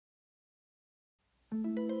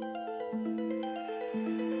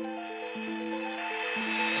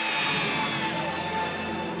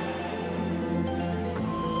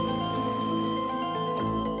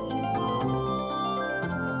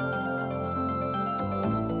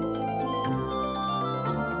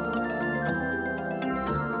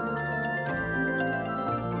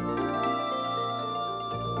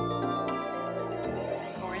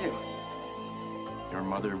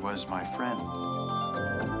was my friend.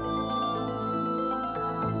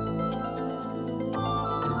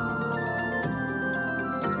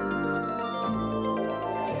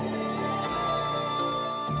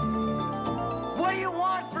 What do you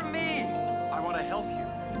want from me? I want to help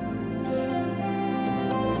you.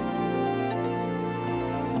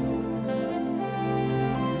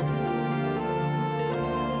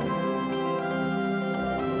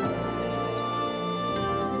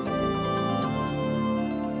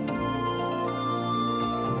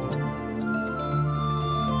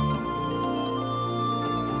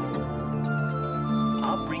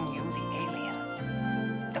 I'll bring you the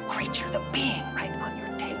alien, the creature, the being right on your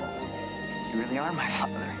table. You really are my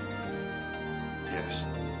father. Yes,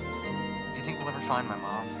 Do you think we'll ever find my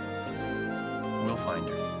mom? we'll find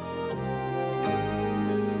her.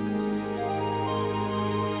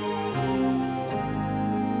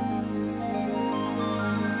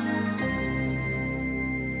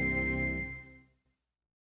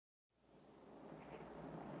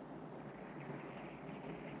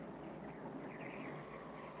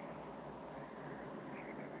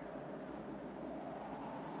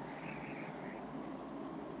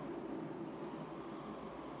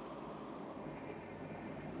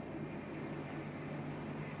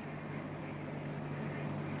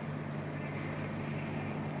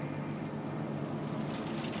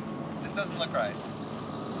 This doesn't look right.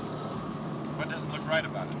 What doesn't look right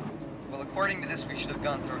about it? Well, according to this, we should have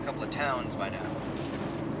gone through a couple of towns by now.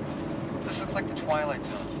 This looks like the Twilight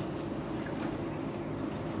Zone.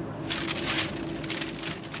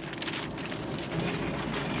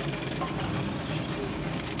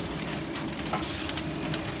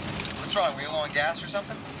 What's wrong? Were you low on gas or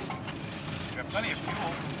something? You got plenty of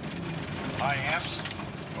fuel. High amps,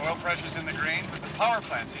 oil pressure's in the green, but the power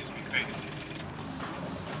plant seems to be fading.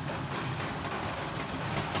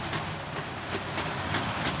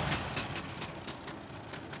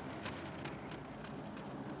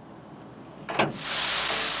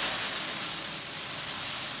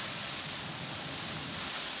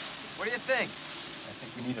 What do you think? I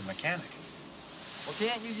think we need a mechanic. Well,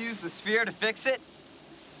 can't you use the sphere to fix it?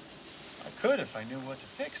 I could if I knew what to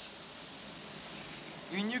fix.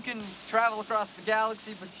 You mean you can travel across the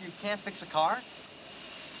galaxy, but you can't fix a car?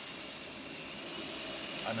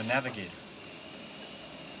 I'm a navigator.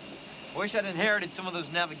 I wish I'd inherited some of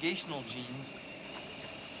those navigational genes.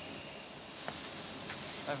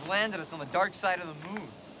 I've landed us on the dark side of the moon.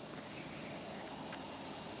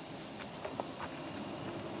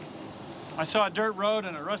 I saw a dirt road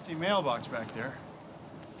and a rusty mailbox back there.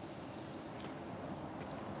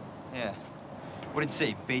 Yeah. What did it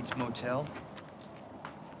say? Bates Motel?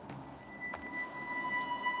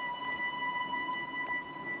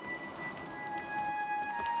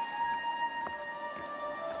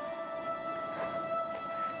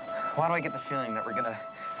 Why do I get the feeling that we're gonna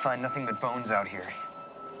find nothing but bones out here?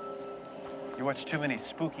 You watch too many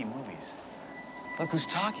spooky movies. Look who's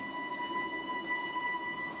talking.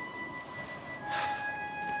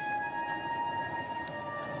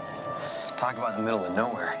 Talk about in the middle of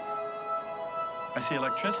nowhere. I see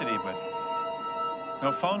electricity, but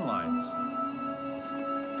no phone lines.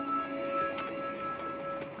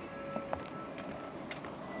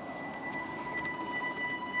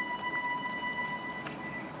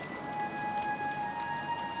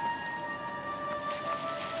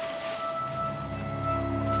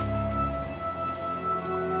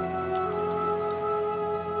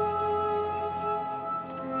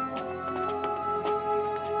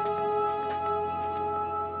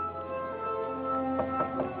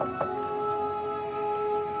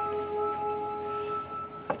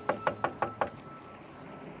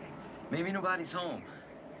 Maybe nobody's home.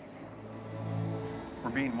 We're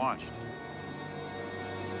being watched.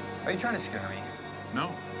 Are you trying to scare me? No.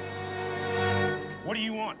 What do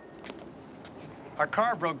you want? Our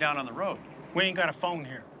car broke down on the road. We ain't got a phone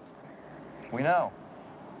here. We know.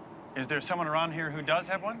 Is there someone around here who does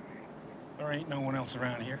have one? There ain't no one else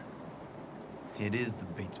around here. It is the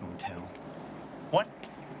Bates Motel. What?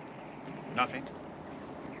 Nothing.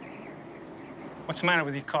 What's the matter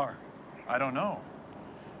with your car? I don't know.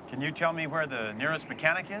 Can you tell me where the nearest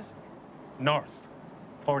mechanic is? North,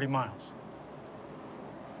 40 miles.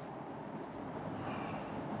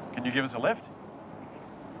 Can you give us a lift?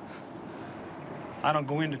 I don't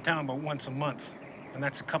go into town but once a month, and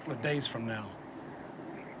that's a couple of days from now.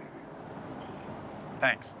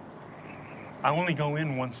 Thanks. I only go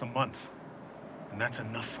in once a month, and that's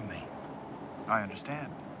enough for me. I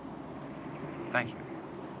understand. Thank you.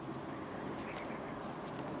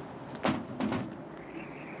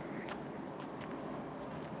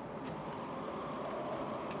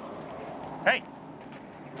 Hey,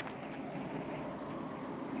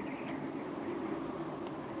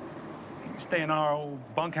 Stay in our old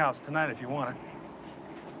bunkhouse tonight if you want it.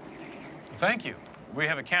 Thank you. We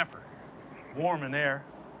have a camper. Warm in there.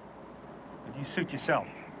 But you suit yourself.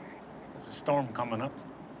 There's a storm coming up.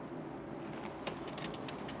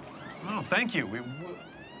 Oh, thank you.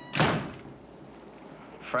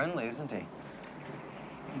 Friendly, isn't he?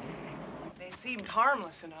 They seemed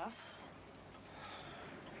harmless enough.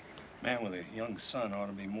 Man with a young son ought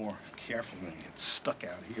to be more careful than get stuck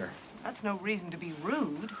out here. That's no reason to be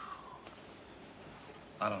rude.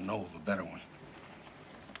 I don't know of a better one.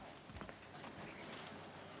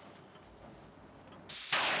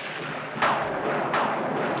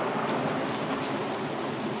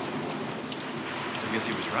 I guess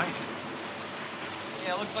he was right.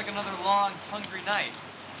 Yeah, it looks like another long, hungry night.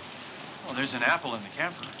 Well, there's an apple in the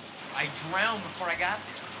camper. I drowned before I got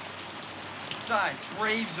there. Besides,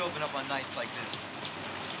 graves open up on nights like this.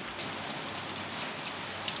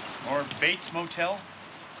 Or Bates Motel.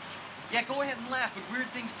 Yeah, go ahead and laugh, but weird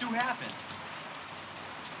things do happen.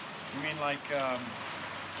 You mean like,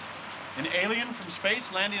 an alien from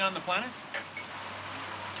space landing on the planet?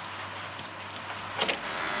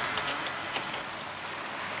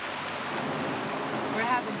 We're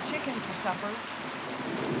having chicken for supper.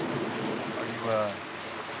 Are you,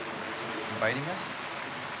 inviting us?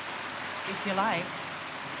 If you like.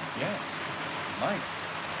 Yes, might.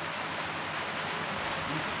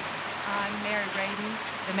 I'm Mary Brady.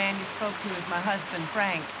 The man you spoke to is my husband,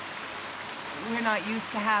 Frank. We're not used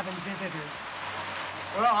to having visitors.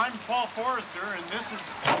 Well, I'm Paul Forrester, and this is...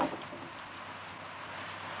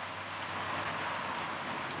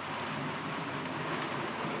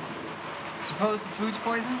 Suppose the food's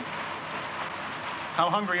poison? How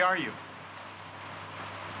hungry are you?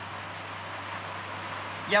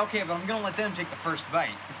 Yeah, okay, but I'm gonna let them take the first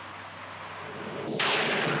bite.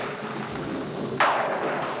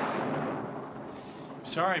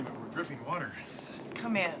 Sorry, but we're dripping water.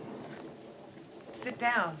 Come in. Sit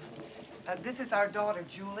down. This is our daughter,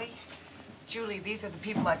 Julie. Julie, these are the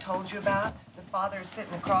people I told you about. The father is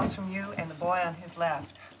sitting across from you and the boy on his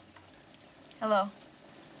left. Hello.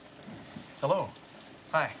 Hello.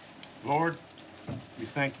 Hi. Lord, we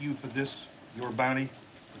thank you for this, your bounty.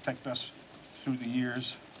 Protect us through the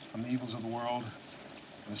years from the evils of the world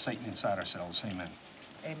and the Satan inside ourselves. Amen.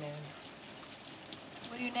 Amen.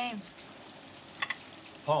 What are your names?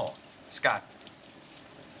 Paul. Scott.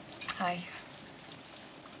 Hi.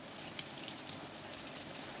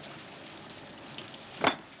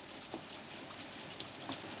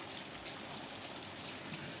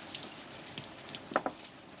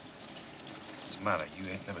 What's the matter? You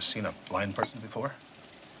ain't never seen a blind person before?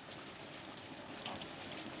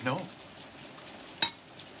 No.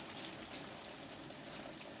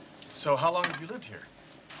 So how long have you lived here?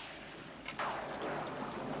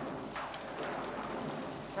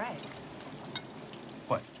 Frank,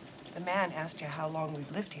 What? the man asked you how long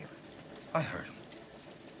we've lived here. I heard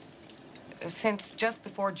him. Since just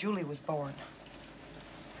before Julie was born.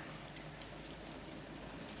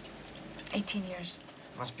 18 years.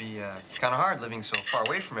 Must be, kind of hard living so far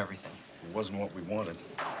away from everything. If it wasn't what we wanted,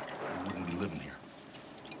 we wouldn't be living here.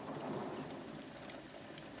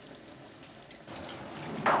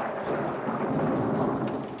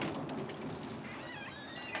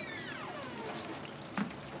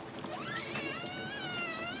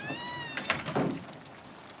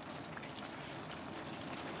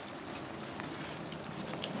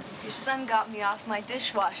 Your son got me off my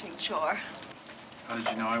dishwashing chore. How did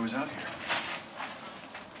you know I was out here?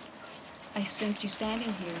 I sense you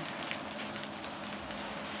standing here.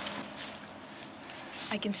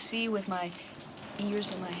 I can see with my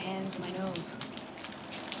ears and my hands and my nose.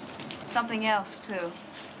 Something else, too.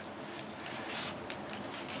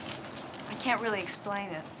 I can't really explain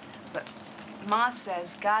it, but Ma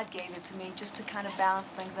says God gave it to me just to kind of balance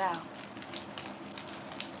things out.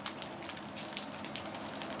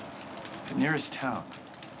 The nearest town.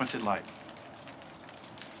 What's it like?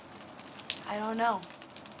 I don't know.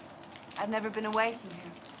 I've never been away from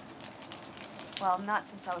here. Well, not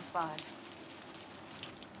since I was 5.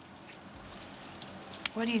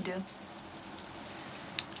 What do you do?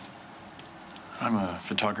 I'm a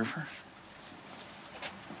photographer.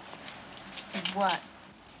 Of what?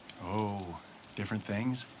 Oh, different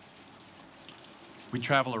things? We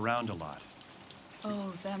travel around a lot.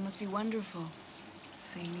 Oh, that must be wonderful.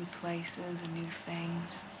 Seeing new places and new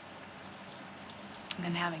things. And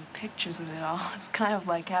then having pictures of it all. It's kind of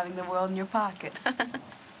like having the world in your pocket.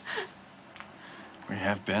 We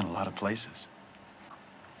have been a lot of places.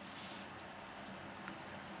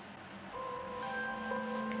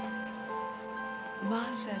 Ma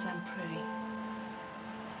says I'm pretty.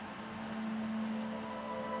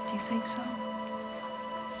 Do you think so?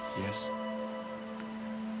 Yes.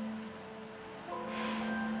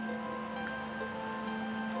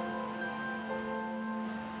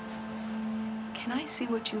 Can I see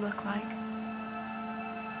what you look like?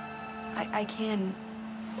 I can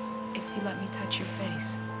if you let me touch your face.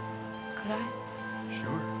 Could I?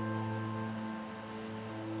 Sure.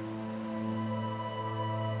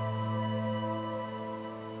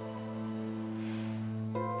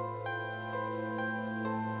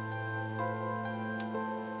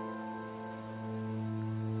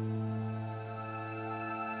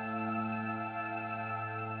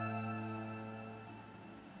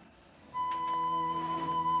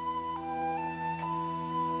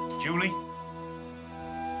 Julie,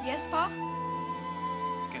 Yes, Pa?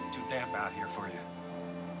 it's getting too damp out here for you.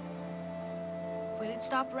 But it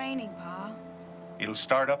stopped raining, Pa. It'll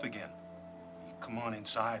start up again. You come on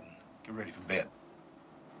inside and get ready for bed.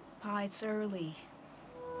 Pa, it's early.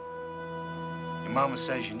 Your mama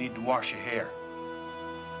says you need to wash your hair.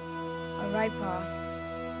 All right, Pa.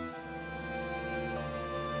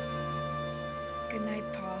 Good night,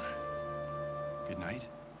 Pa. Good night.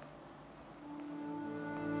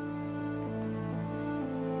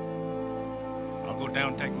 I'll go down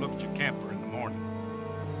and take a look at your camper in the morning.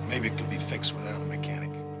 Maybe it could be fixed without a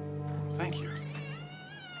mechanic. Thank you.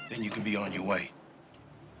 Then you can be on your way.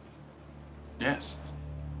 Yes.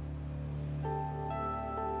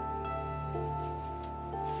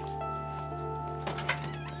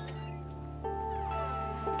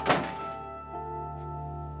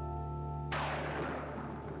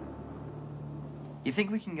 You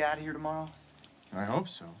think we can get out of here tomorrow? I hope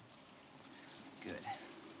so. Good.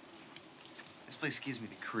 This place gives me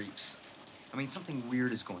the creeps. I mean, something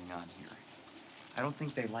weird is going on here. I don't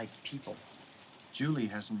think they like people. Julie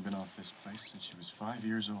hasn't been off this place since she was 5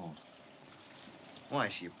 years old. Why,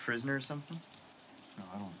 is she a prisoner or something? No,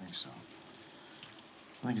 I don't think so.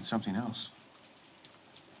 I think it's something else.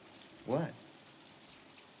 What?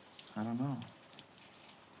 I don't know.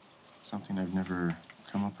 Something I've never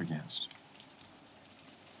come up against.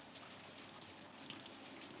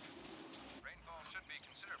 Rainfall should be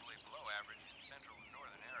considerably below average in central and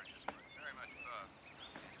northern areas, but very much above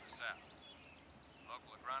in the south.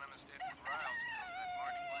 Local agronomist Edward Riles feels that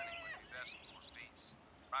March planting would be best for beets,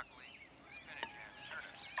 broccoli, spinach, and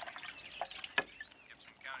turnips.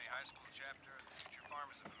 Gibson County High School chapter of the Future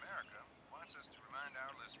Farmers of America wants us to remind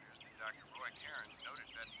our listeners that Dr. Roy Caron, noted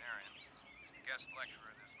veterinarian, is the guest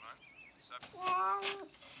lecturer this month.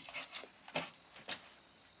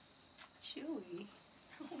 Chewy,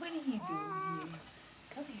 what are you doing here?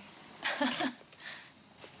 Come here.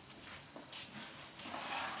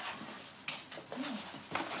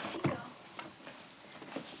 Here you go.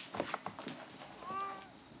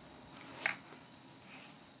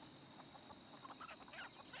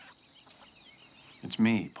 It's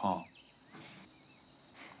me, Paul.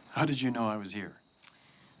 How did you know I was here?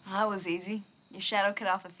 That was easy. Your shadow cut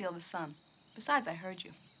off the field of sun. Besides, I heard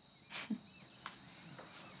you.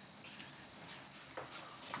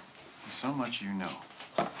 So much you know.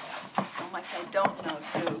 So much I don't know,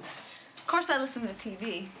 too. Of course, I listen to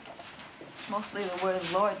TV. Mostly the word of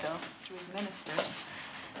the Lord, though, through his ministers.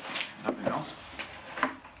 Nothing else?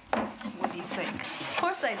 What do you think? Of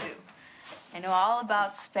course I do. I know all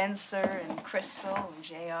about Spencer and Crystal and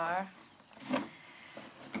JR.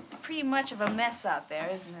 It's pretty much of a mess out there,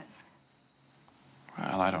 isn't it?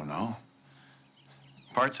 Well, I don't know.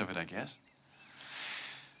 Parts of it, I guess.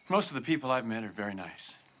 Most of the people I've met are very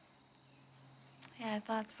nice. Yeah, I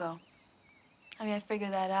thought so. I mean, I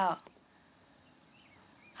figured that out.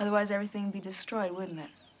 Otherwise, everything would be destroyed, wouldn't it?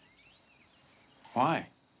 Why?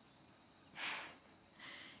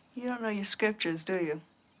 You don't know your scriptures, do you?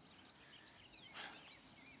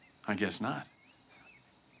 I guess not.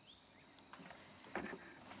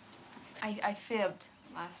 I fibbed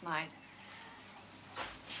last night.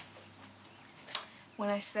 When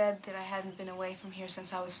I said that I hadn't been away from here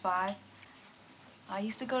since I was 5, I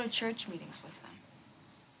used to go to church meetings with them.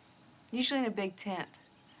 Usually in a big tent.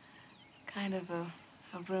 Kind of a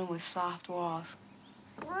room with soft walls.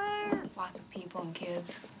 Lots of people and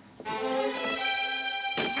kids.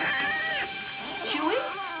 Chewy?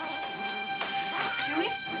 Chewy?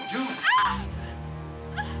 Julie! Ah!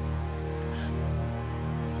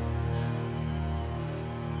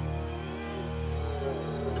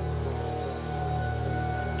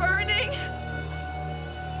 It's burning.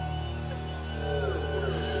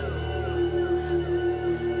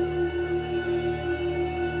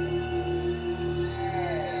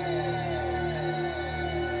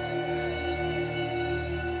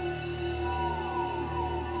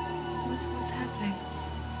 What's happening?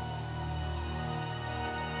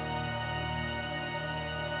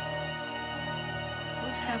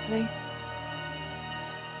 listening?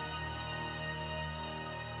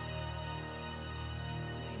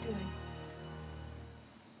 What are you doing?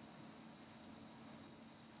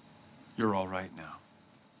 You're all right now.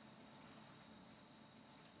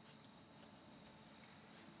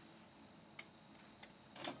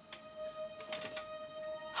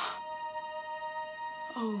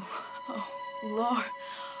 Oh, oh, Lord.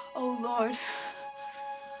 Oh, Lord.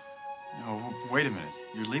 No, wait a minute.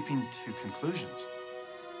 You're leaping to conclusions.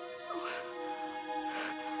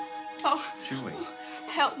 Oh. Julie.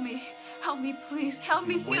 Help me. Help me, please. Help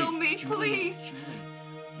me, Wait, heal me, Julie, please. Julie,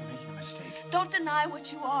 you're making a mistake. Don't deny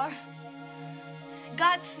what you are.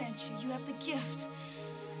 God sent you. You have the gift.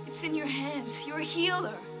 It's in your hands. You're a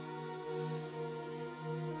healer.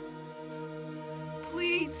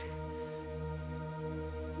 Please.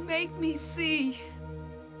 Make me see.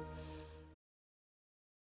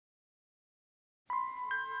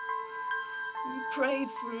 We prayed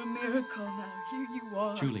for a miracle. Now here you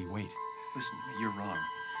are. Julie, wait. Listen, you're wrong.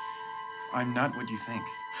 I'm not what you think.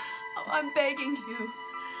 Oh, I'm begging you.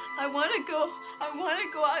 I want to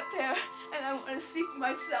go out there, and I want to see for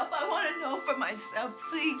myself. I want to know for myself.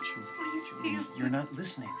 Please, please, Julie, heal you're me. not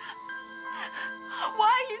listening. Why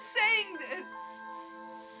are you saying this?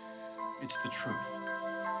 It's the truth.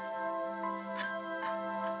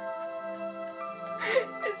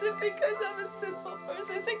 Is it because I'm a sinful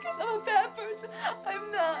person? Is it because I'm a bad person?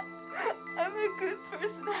 I'm not. I'm a good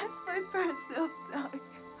person. That's my personal tongue.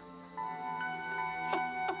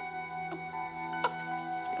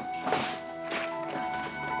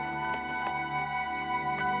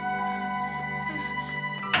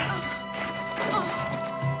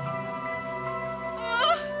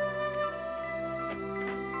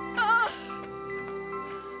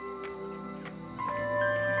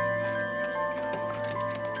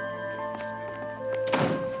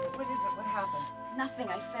 What is it? What happened? Nothing,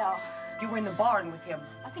 I fell. You were in the barn with him.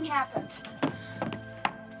 Nothing happened.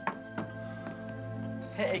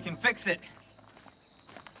 Hey, can fix it.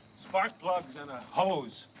 Spark plugs and a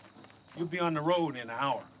hose. You'll be on the road in an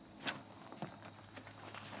hour.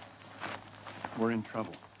 We're in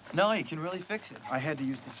trouble. No, you can really fix it. I had to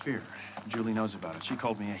use the sphere. Julie knows about it. She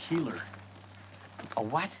called me a healer. A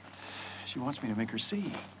what? She wants me to make her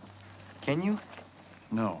see. Can you?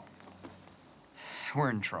 No.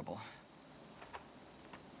 We're in trouble.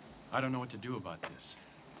 I don't know what to do about this.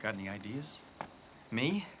 Got any ideas?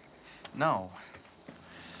 Me? No.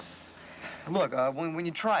 Look, when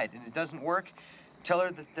you try it and it doesn't work, tell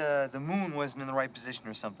her that the moon wasn't in the right position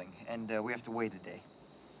or something, and we have to wait a day.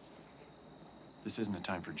 This isn't a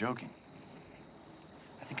time for joking.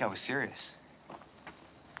 I think I was serious.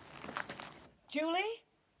 Julie?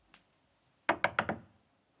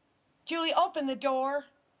 Julie, open the door.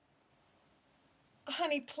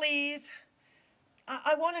 Honey, please.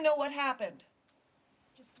 I want to know what happened.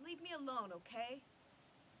 Just leave me alone, okay?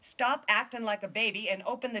 Stop acting like a baby and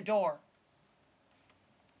open the door.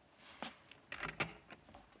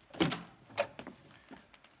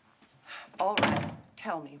 All right,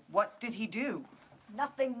 tell me, what did he do?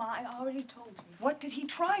 Nothing, Ma. I already told you. What did he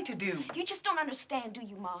try to do? You just don't understand, do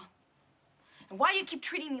you, Ma? And why do you keep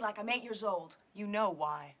treating me like I'm 8 years old? You know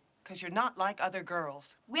why. Because you're not like other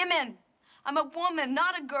girls. Women. I'm a woman,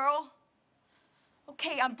 not a girl.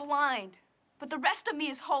 Okay, I'm blind. But the rest of me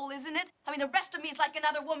is whole, isn't it? I mean, the rest of me is like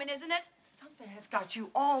another woman, isn't it? Something has got you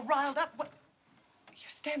all riled up. What? You're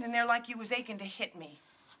standing there like you was aching to hit me.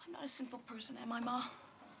 I'm not a sinful person, am I, Ma?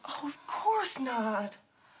 Oh, of course not.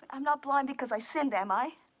 I'm not blind because I sinned, am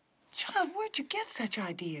I? Child, where'd you get such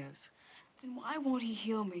ideas? Then why won't he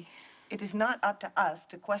heal me? It is not up to us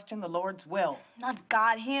to question the Lord's will. Not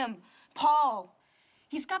God, him. Paul.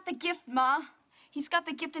 He's got the gift, Ma. He's got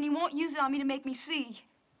the gift and he won't use it on me to make me see.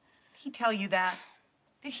 Did he tell you that?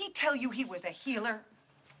 Did he tell you he was a healer?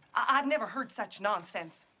 I've never heard such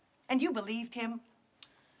nonsense. And you believed him?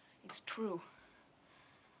 It's true.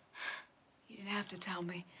 You didn't have to tell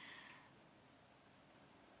me.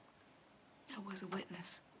 I was a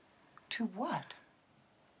witness. To what?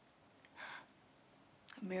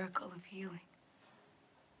 A miracle of healing.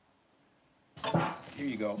 Here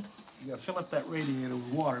you go. You gotta fill up that radiator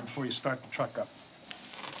with water before you start the truck up.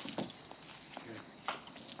 Here.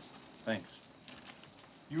 Thanks.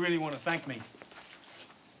 You really want to thank me?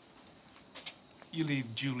 You leave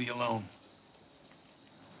Julie alone.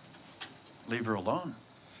 Leave her alone.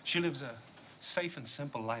 She lives a safe and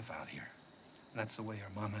simple life out here. And that's the way her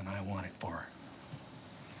mama and I want it for her.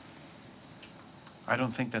 I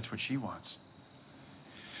don't think that's what she wants.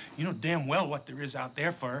 You know damn well what there is out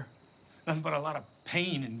there for her. Nothing but a lot of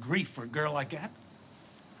pain and grief for a girl like that.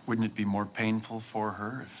 Wouldn't it be more painful for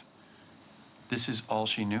her if This is all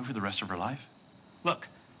she knew for the rest of her life? Look,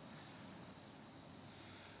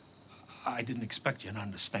 I didn't expect you to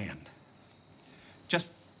understand.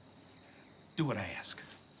 Just do what I ask.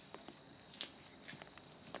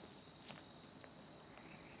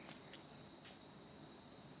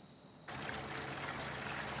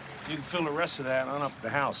 You can fill the rest of that on up at the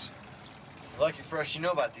house. Lucky for us, you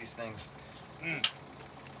know about these things.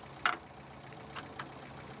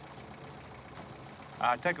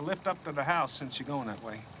 Take a lift up to the house since you're going that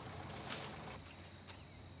way.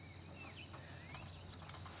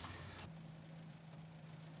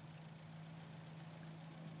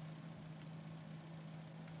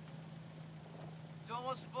 It's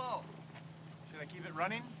almost full. Should I keep it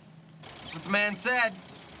running? That's what the man said.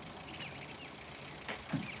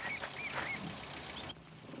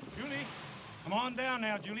 Julie, come on down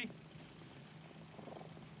now, Julie.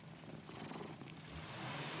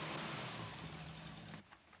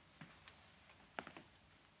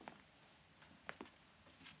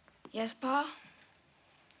 Yes, Pa?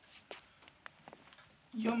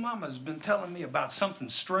 Your mama's been telling me about something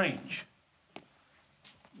strange.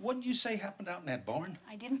 What did you say happened out in that barn?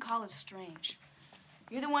 I didn't call it strange.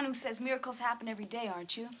 You're the one who says miracles happen every day,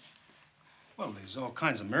 aren't you? Well, there's all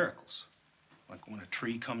kinds of miracles. Like when a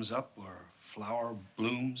tree comes up or a flower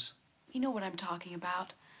blooms. You know what I'm talking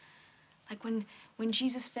about. Like when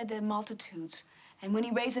Jesus fed the multitudes and when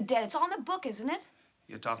he raised the dead. It's all in the book, isn't it?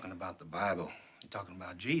 You're talking about the Bible. You're talking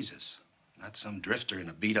about Jesus, not some drifter in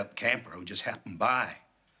a beat-up camper who just happened by.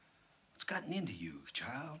 What's gotten into you,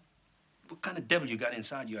 child? What kind of devil you got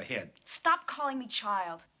inside your head? Stop calling me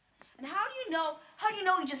child. And how do you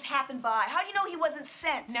know he just happened by? How do you know he wasn't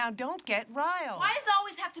sent? Now, don't get riled. Why does it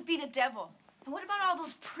always have to be the devil? And what about all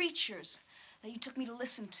those preachers that you took me to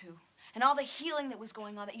listen to? And all the healing that was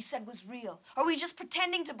going on that you said was real? Or were you just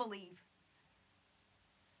pretending to believe?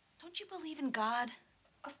 Don't you believe in God?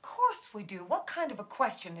 Of course we do. What kind of a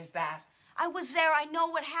question is that? I was there. I know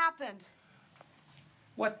what happened.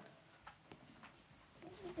 What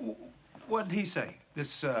did he say?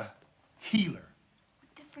 This, healer.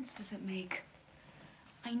 What difference does it make?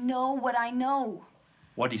 I know what I know.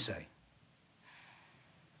 What'd he say?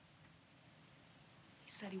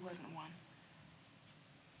 He said he wasn't one.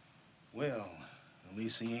 Well, at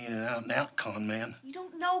least he ain't an out-and-out con man. You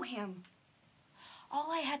don't know him. All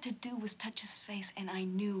I had to do was touch his face, and I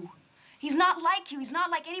knew. He's not like you. He's not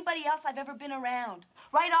like anybody else I've ever been around.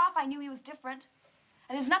 Right off, I knew he was different.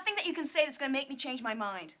 And there's nothing that you can say that's going to make me change my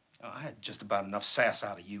mind. I had just about enough sass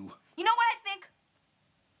out of you. You know what I think?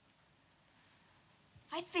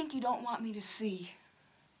 I think you don't want me to see.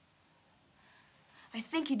 I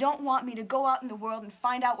think you don't want me to go out in the world and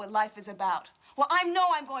find out what life is about. Well, I know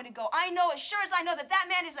I'm going to go. I know as sure as I know that that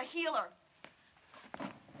man is a healer.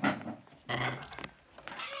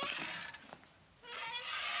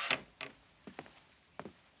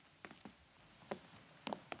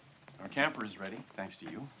 Our camper is ready, thanks to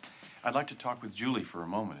you. I'd like to talk with Julie for a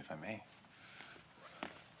moment, if I may.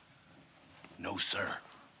 No, sir.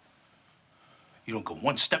 You don't go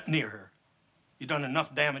one step near her. You've done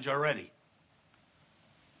enough damage already.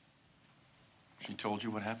 She told you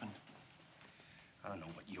what happened? I don't know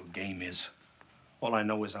what your game is. All I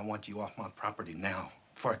know is I want you off my property now,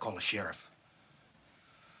 before I call the sheriff.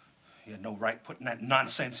 You had no right putting that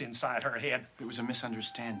nonsense inside her head. It was a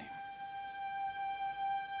misunderstanding.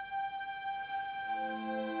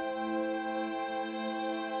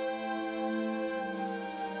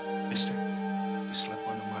 Mister, you slept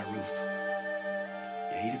under my roof.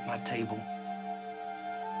 You ate at my table.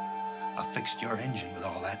 I fixed your engine with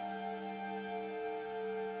all that.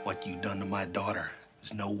 What you done to my daughter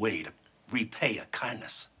is no way to repay a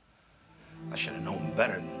kindness. I should have known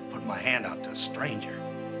better than put my hand out to a stranger.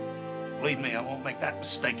 Believe me, I won't make that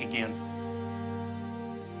mistake again.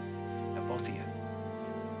 Now, both of you,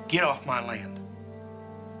 get off my land.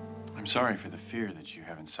 I'm sorry for the fear that you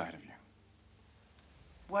have inside of you.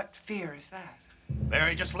 What fear is that?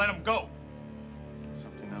 Mary, just let him go.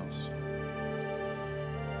 Something else.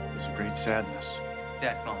 There's a great sadness.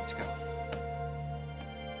 Dad, come on, let's go.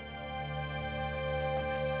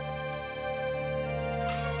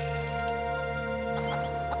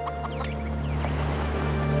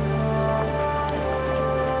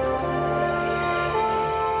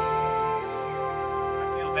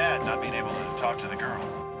 I feel bad not being able to talk to the girl.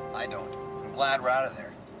 I don't. I'm glad we're out of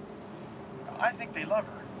there. I think they love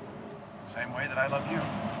her. Same way that I love you.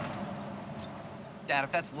 Dad,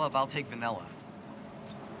 if that's love, I'll take vanilla.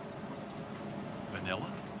 Vanilla?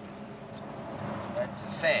 That's a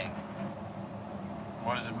saying.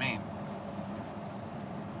 What does it mean?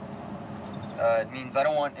 It means I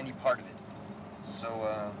don't want any part of it.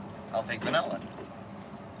 So, I'll take vanilla.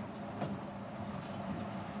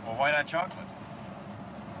 Well, why not chocolate?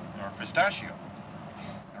 Or pistachio?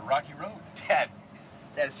 Or Rocky Road? Dad,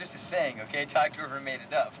 it's just a saying, okay? Talk to whoever made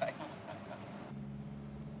it up.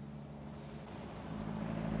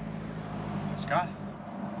 Scott,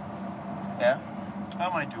 Yeah? how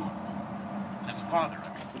am I doing? As a father,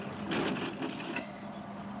 I mean.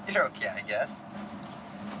 You're okay, I guess.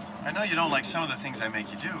 I know you don't like some of the things I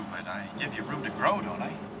make you do, but I give you room to grow, don't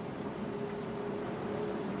I?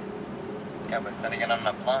 Yeah, but then again, I'm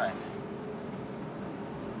not blind.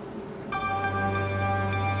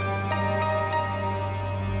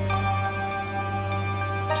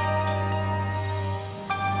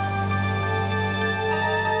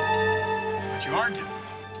 But you are different.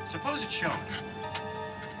 Suppose it showed.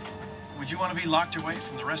 Would you want to be locked away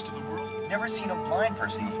from the rest of the world? Never seen a blind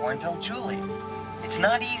person before until Julie. It's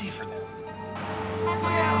not easy for them.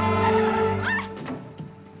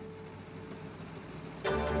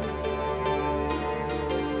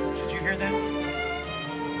 Did you hear that?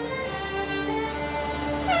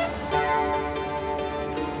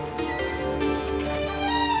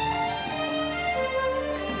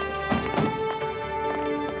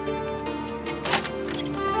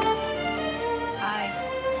 Hi.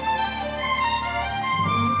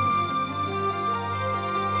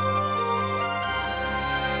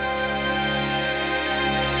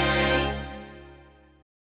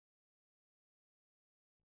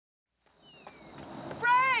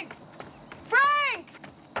 Frank! Frank!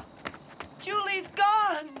 Julie's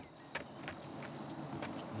gone.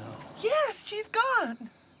 No. Yes, she's gone.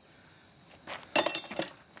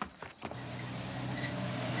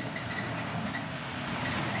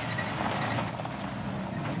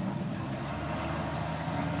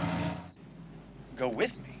 Go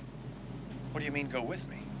with me? What do you mean, go with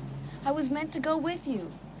me? I was meant to go with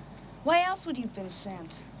you. Why else would you have been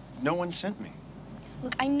sent? No one sent me.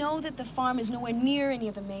 Look, I know that the farm is nowhere near any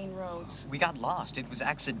of the main roads. We got lost. It was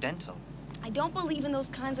accidental. I don't believe in those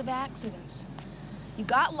kinds of accidents. You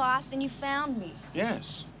got lost and you found me.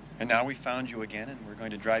 Yes. And now we found you again, and we're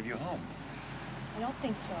going to drive you home. I don't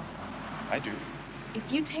think so. I do.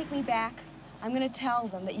 If you take me back, I'm gonna tell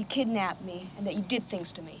them that you kidnapped me and that you did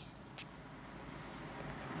things to me.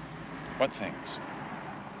 What things?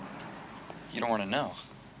 You don't want to know.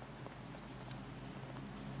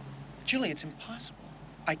 Julie, it's impossible.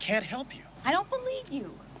 I can't help you. I don't believe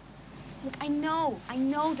you. Look, I know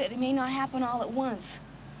that it may not happen all at once.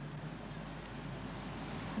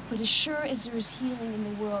 But as sure as there is healing in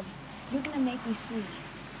the world, you're gonna make me see.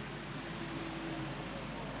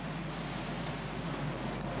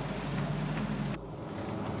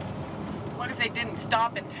 What if they didn't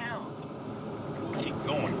stop in town? We'll keep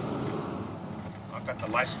going. I've got the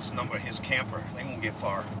license number of his camper. They won't get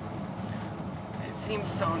far. It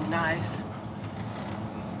seems so nice.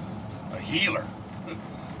 A healer.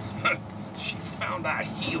 She found a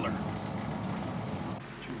healer.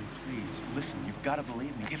 Julie, please, listen, you've got to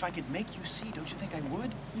believe me. If I could make you see, don't you think I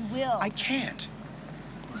would? You will. I can't.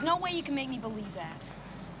 There's no way you can make me believe that.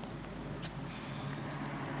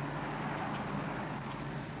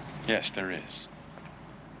 Yes, there is.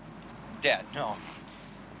 Dad, no.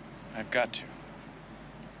 I've got to.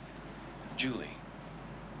 Julie,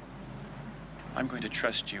 I'm going to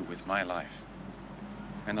trust you with my life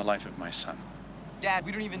and the life of my son. Dad,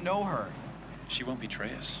 we don't even know her. She won't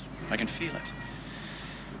betray us. I can feel it.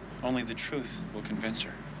 Only the truth will convince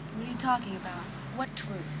her. What are you talking about? What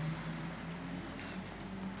truth?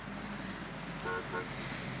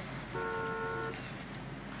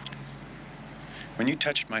 When you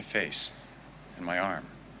touched my face and my arm,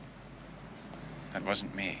 that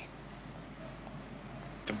wasn't me.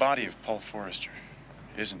 The body of Paul Forrester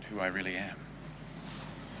isn't who I really am.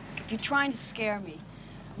 If you're trying to scare me,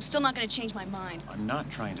 I'm still not going to change my mind. I'm not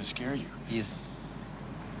trying to scare you. He is.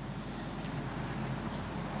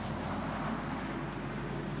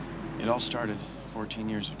 It all started 14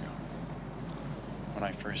 years ago, when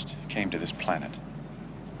I first came to this planet.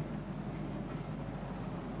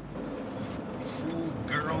 Fool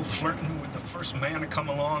girl flirting with the first man to come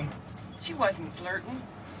along. She wasn't flirting.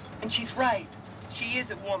 And she's right. She is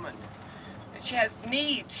a woman. And she has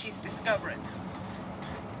needs she's discovering.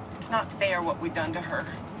 It's not fair what we've done to her.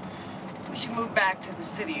 We should move back to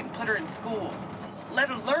the city and put her in school. Let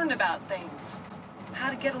her learn about things. How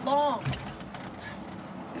to get along.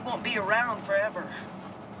 We won't be around forever.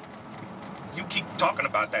 You keep talking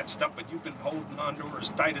about that stuff, but you've been holding on to her as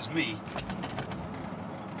tight as me.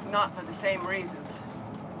 Not for the same reasons.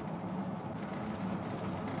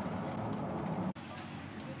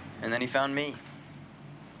 And then he found me.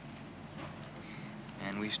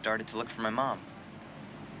 And we started to look for my mom.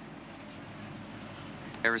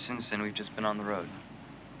 Ever since then, we've just been on the road.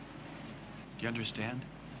 Do you understand?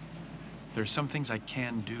 There are some things I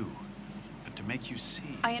can do, but to make you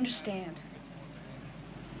see... I understand.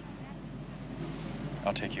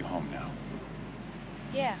 I'll take you home now.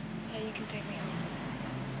 Yeah, you can take me home.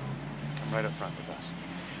 Come right up front with us.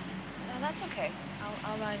 No, that's okay.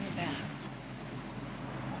 I'll ride in the back.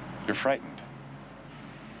 You're frightened.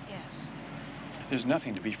 Yes, There's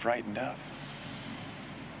nothing to be frightened of.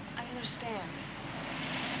 I understand.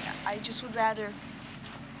 I just would rather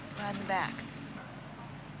ride in the back.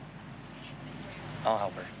 I'll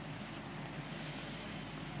help her.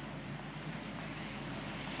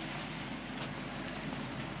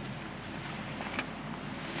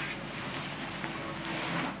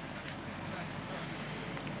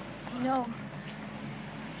 You know,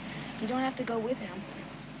 you don't have to go with him.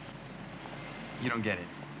 You don't get it.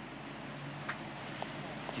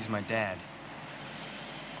 He's my dad.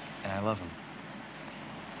 And I love him.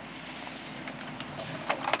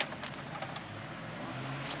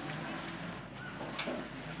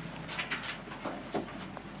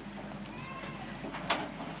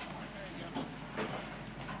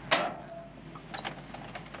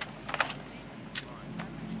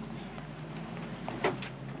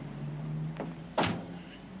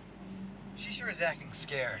 She sure is acting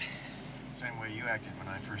scared. Same way you acted when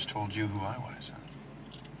I first told you who I was, huh?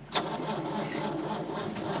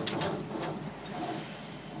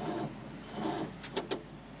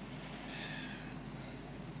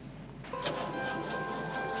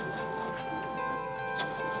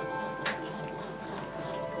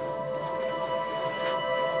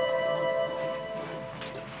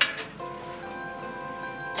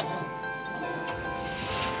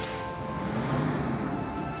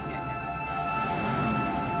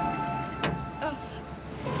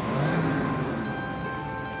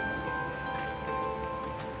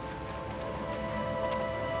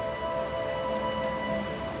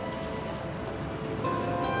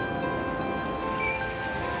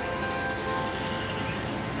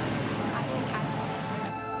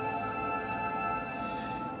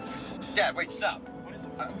 Dad, wait, stop. What is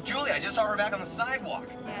it? Julie, I just saw her back on the sidewalk.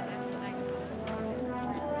 Yeah, that's nice.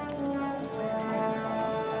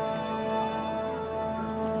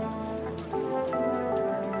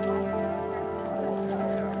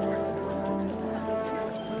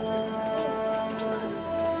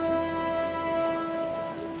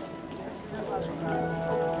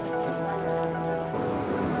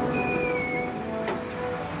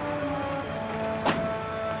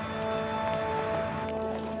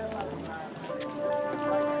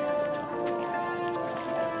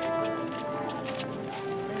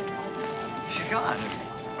 She's gone.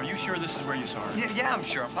 Are you sure this is where you saw her? Yeah, I'm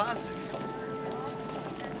sure. I'm positive.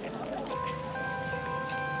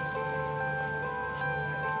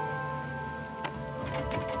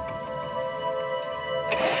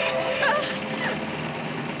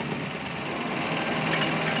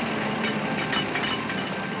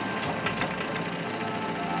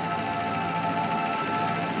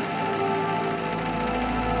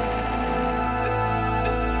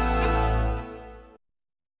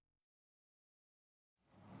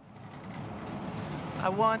 I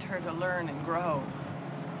want her to learn and grow.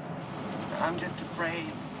 I'm just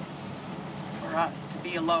afraid for us to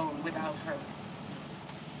be alone without her.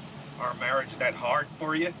 Our marriage that hard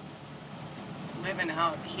for you? Living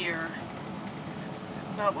out here,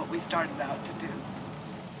 it's not what we started out to do.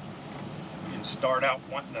 You didn't start out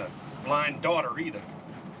wanting a blind daughter either.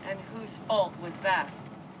 And whose fault was that?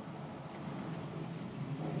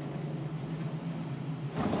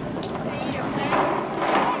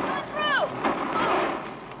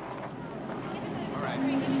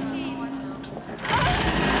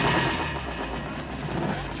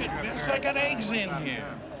 I got eggs in here.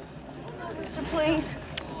 Mister, please.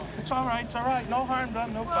 It's all right, it's all right. No harm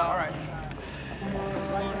done, no foul. All right.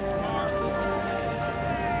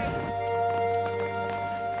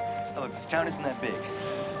 Oh, look, this town isn't that big.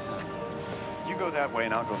 You go that way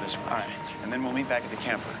and I'll go this way. All right. And then we'll meet back at the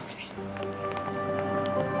camper.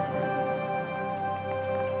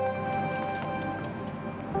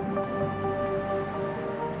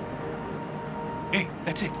 Hey,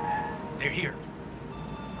 that's it. They're here.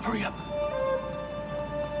 Hurry up.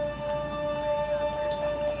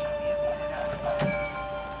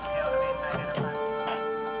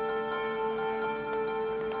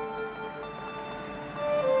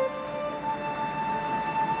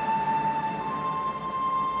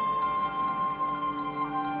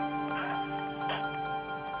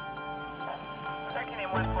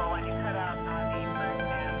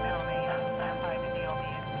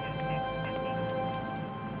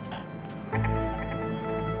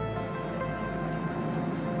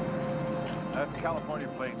 California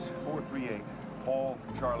plates 438, Paul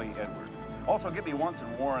Charlie Edward. Also, get me wants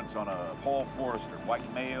and warrants on a Paul Forrester,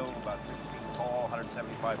 white male, about 6 feet tall,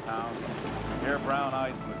 175 pounds, hair brown,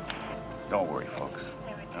 eyes blue. Don't worry, folks.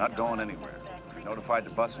 They're not going anywhere. We notified the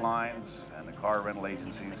bus lines and the car rental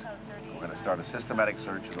agencies. We're going to start a systematic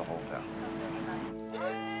search of the whole town.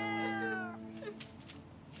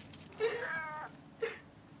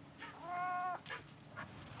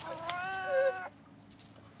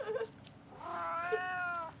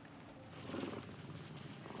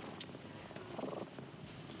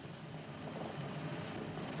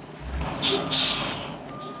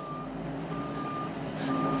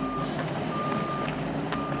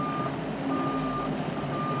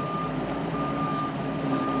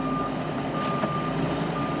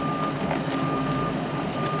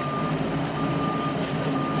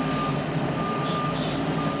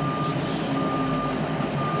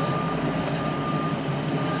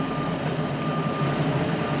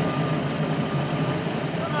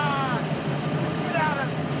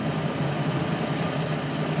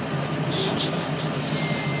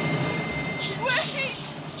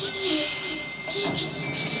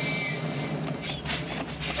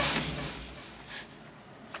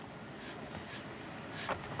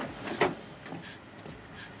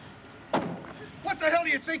 What the hell do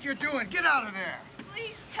you think you're doing? Get out of there!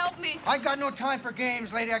 Please, help me. I got no time for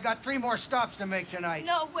games, lady. I got 3 more stops to make tonight.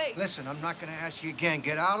 No, wait. Listen, I'm not gonna ask you again.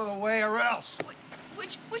 Get out of the way or else.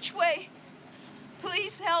 Which way?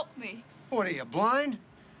 Please help me. What are you, blind?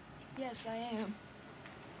 Yes, I am.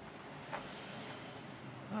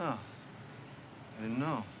 Oh, I didn't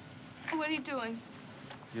know. What are you doing?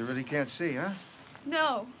 You really can't see, huh?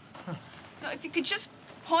 No. No, if you could just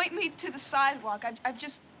point me to the sidewalk. I've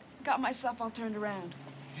just got myself all turned around.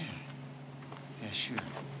 Yeah, sure.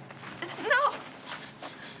 No!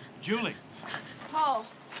 Julie. Paul.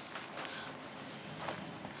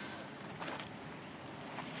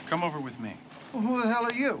 Come over with me. Well, who the hell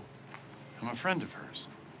are you? I'm a friend of hers.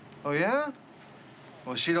 Oh, yeah?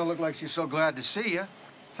 Well, she don't look like she's so glad to see you.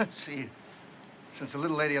 See, since the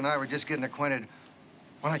little lady and I were just getting acquainted,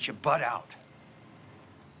 why don't you butt out?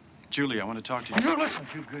 Julie, I want to talk to you. You don't listen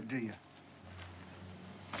too good, do you?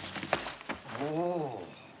 Oh,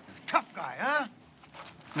 tough guy, huh?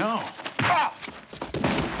 No. Ah!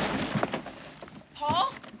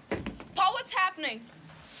 Paul? Paul, what's happening?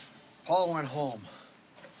 Paul went home.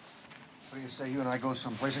 What do you say you and I go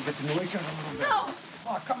someplace and get to know each other a little bit? No!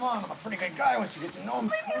 Oh, come on. I'm a pretty good guy once you get to know him.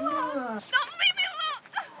 Leave me alone! Don't leave me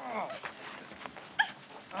alone!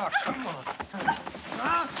 Oh, come on.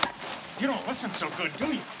 Huh? You don't listen so good,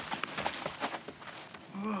 do you?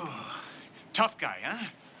 Tough guy, huh?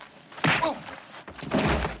 Oh.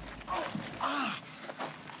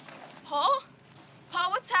 Paul?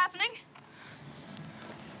 Paul, what's happening?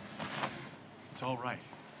 It's all right.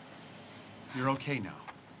 You're okay now.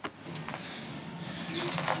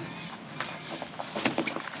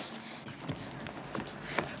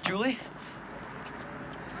 Julie?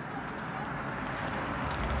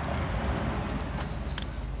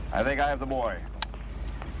 I think I have the boy.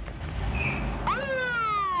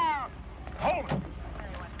 Hold it!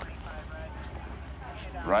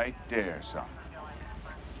 Right there, son.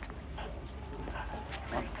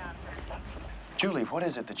 Julie, what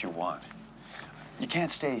is it that you want? You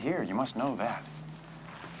can't stay here. You must know that.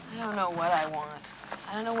 I don't know what I want.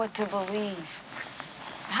 I don't know what to believe.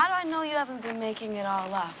 How do I know you haven't been making it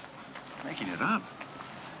all up? Making it up?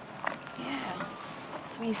 Yeah.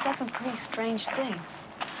 I mean, you said some pretty strange things.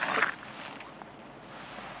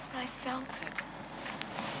 But I felt it.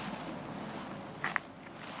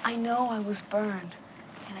 I know I was burned,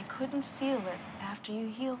 and I couldn't feel it after you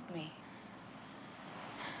healed me.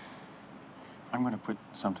 I'm going to put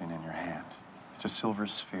something in your hand. It's a silver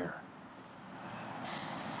sphere.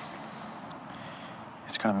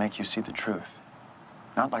 It's going to make you see the truth.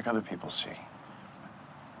 Not like other people see.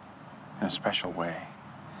 In a special way.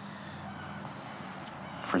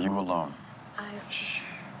 For you alone. Shh.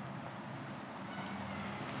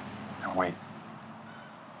 Now wait.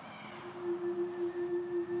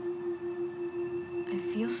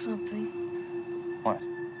 I feel something. What?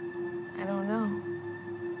 I don't know.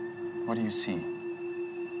 What do you see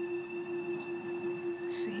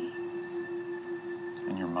See?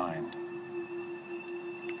 in your mind?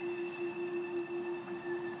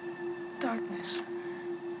 Darkness.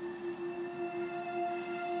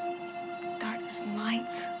 Darkness and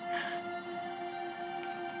lights.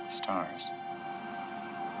 Stars.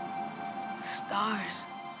 Stars.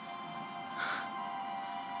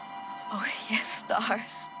 Oh, yes,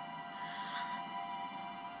 stars.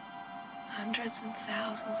 Hundreds and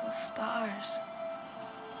thousands of stars.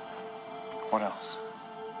 What else?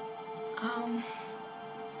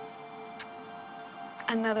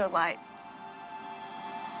 Another light.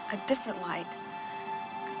 A different light.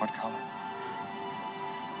 What color?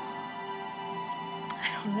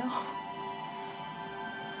 I don't know.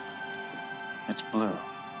 It's blue.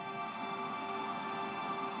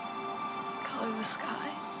 Color of the sky.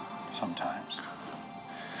 Sometimes.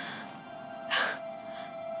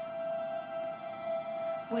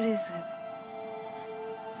 What is it?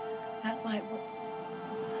 That light,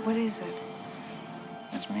 what is it?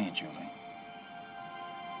 It's me, Julie.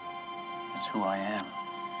 It's who I am.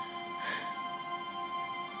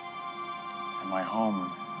 And my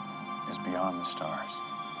home is beyond the stars.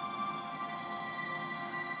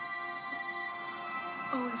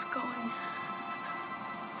 Oh, it's going.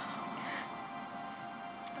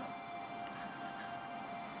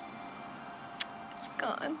 It's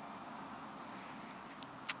gone.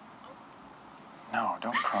 No,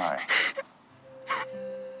 don't cry.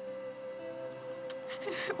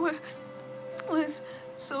 It was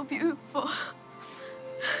so beautiful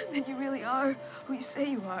that you really are who you say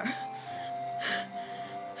you are.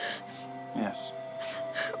 Yes.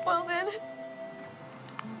 Well then,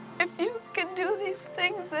 if you can do these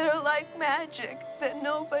things that are like magic that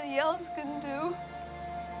nobody else can do,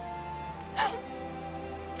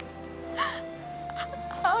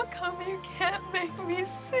 how come you can't make me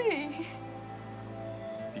see?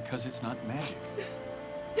 Because it's not magic.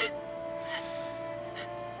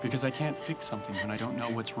 Because I can't fix something when I don't know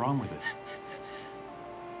what's wrong with it.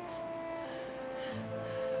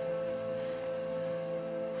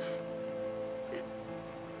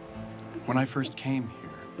 When I first came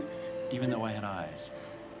here, even though I had eyes,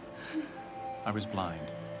 I was blind,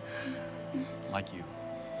 like you.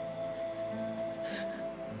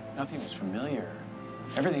 Nothing was familiar.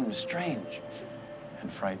 Everything was strange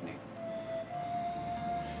and frightening.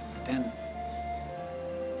 But then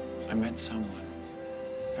I met someone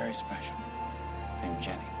very special named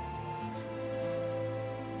Jenny.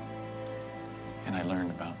 And I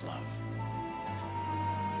learned about love.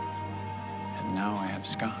 And now I have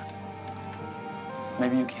Scott.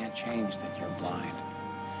 Maybe you can't change that you're blind.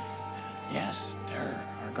 Yes, there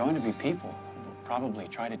are going to be people who will probably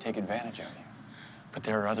try to take advantage of you. But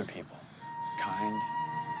there are other people, kind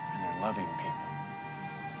and they're loving people,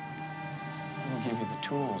 who will give you the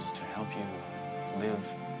tools to help you live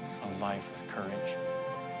a life with courage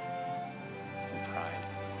and pride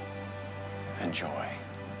and joy.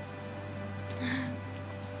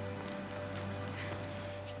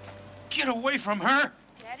 Get away from her!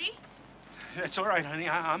 Daddy? That's all right, honey.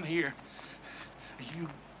 I'm here. You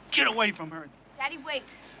get away from her. Daddy, wait.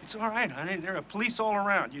 It's all right, honey. There are police all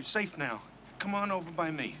around. You're safe now. Come on over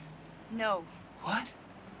by me. No. What?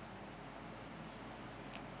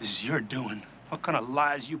 This is your doing. What kind of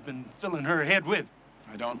lies you've been filling her head with?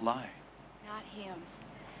 I don't lie. Not him.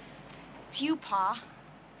 It's you, Pa.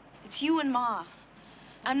 It's you and Ma.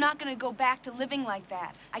 I'm not gonna go back to living like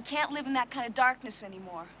that. I can't live in that kind of darkness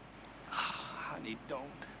anymore. Honey, don't.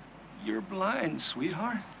 You're blind,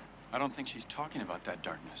 sweetheart. I don't think she's talking about that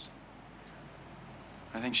darkness.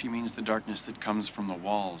 I think she means the darkness that comes from the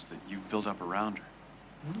walls that you've built up around her.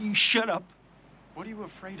 You shut up. What are you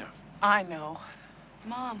afraid of? I know.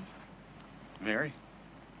 Mom. Mary?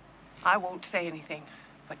 I won't say anything,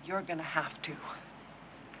 but you're gonna have to.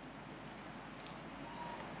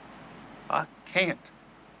 I can't.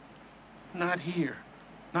 Not here.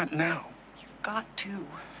 Not now. You've got to.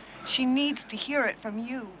 She needs to hear it from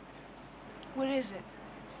you. What is it?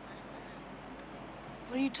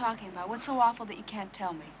 What are you talking about? What's so awful that you can't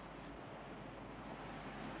tell me?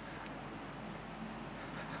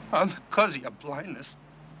 I'm the cause of your blindness.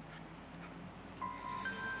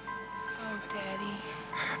 Oh, Daddy.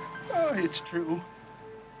 Oh, it's true.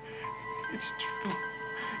 It's true.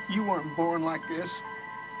 You weren't born like this.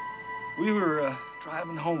 We were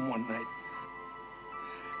driving home one night.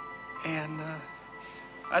 And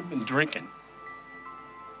I'd been drinking.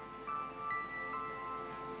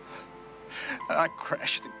 And I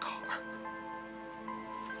crashed the car.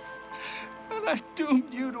 And I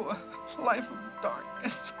doomed you to a life of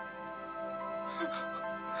darkness.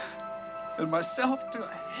 And myself to a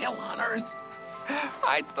hell on earth.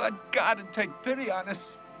 I thought God would take pity on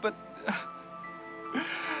us, but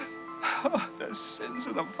the sins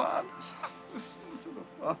of the fathers. The sins of the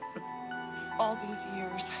fathers. All these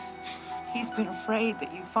years, he's been afraid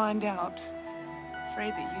that you'd find out.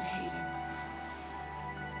 Afraid that you'd hate him.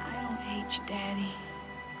 I don't hate you, Daddy.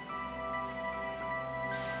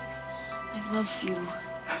 I love you.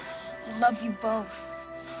 I love you both.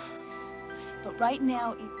 But right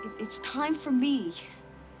now, it's time for me.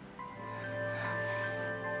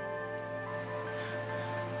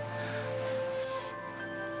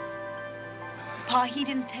 Pa, he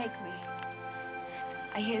didn't take me.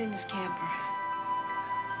 I hid in his camper.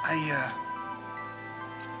 I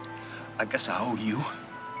guess I owe you.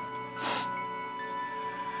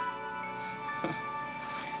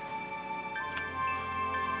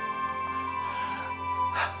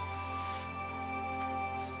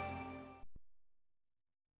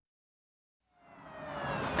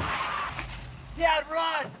 Dad,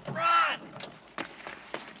 run! Run!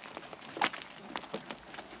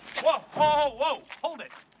 Whoa, whoa, whoa! Hold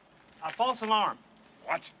it! A false alarm.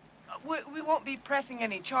 What? We won't be pressing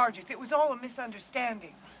any charges. It was all a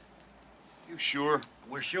misunderstanding. You sure?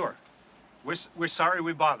 We're sure. We're sorry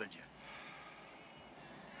we bothered you.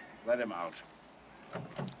 Let him out.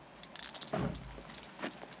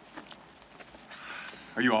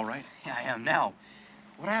 Are you all right? Yeah, I am now.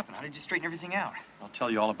 What happened? How did you straighten everything out? I'll tell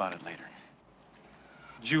you all about it later.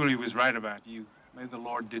 Julie was right about you. Maybe the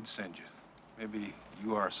Lord did send you. Maybe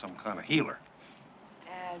you are some kind of healer.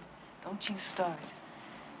 Dad, don't you start.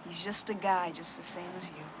 He's just a guy, just the same as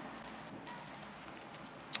you.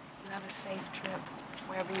 You have a safe trip,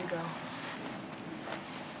 wherever you go.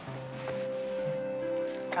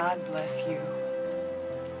 God bless you.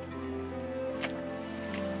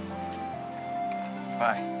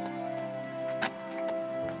 Bye.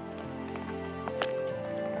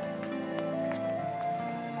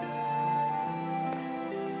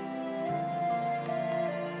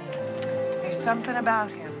 There's something about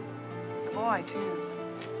him. The boy, too.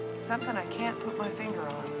 Something I can't put my finger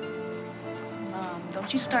on. Mom,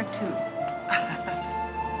 don't you start too. Unit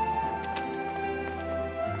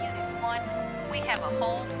 1, we have a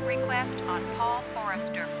hold request on Paul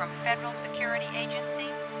Forrester from Federal Security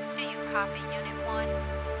Agency. Do you copy, Unit 1?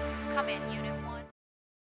 Come in, Unit 1.